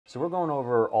So we're going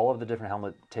over all of the different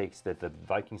helmet takes that the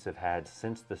Vikings have had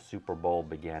since the Super Bowl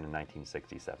began in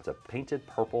 1967. It's a painted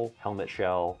purple helmet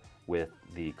shell with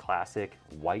the classic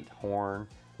white horn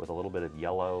with a little bit of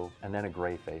yellow and then a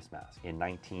gray face mask. In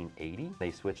 1980,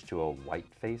 they switched to a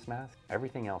white face mask.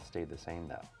 Everything else stayed the same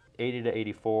though. 80 to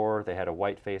 84, they had a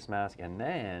white face mask, and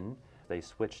then they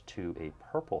switched to a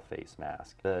purple face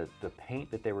mask. The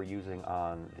paint that they were using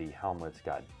on the helmets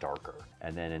got darker.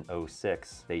 And then in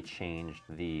 06, they changed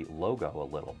the logo a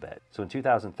little bit. So in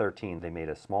 2013, they made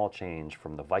a small change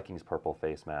from the Vikings purple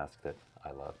face mask that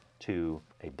I love to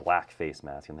a black face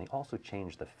mask, and they also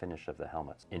changed the finish of the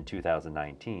helmets. In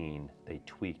 2019, they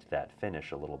tweaked that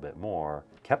finish a little bit more,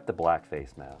 kept the black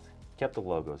face mask, kept the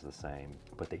logos the same,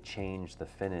 but they changed the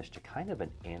finish to kind of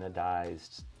an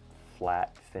anodized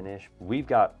flat finish. We've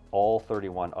got all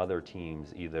 31 other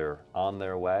teams either on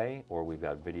their way, or we've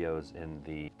got videos in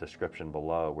the description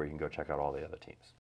below where you can go check out all the other teams.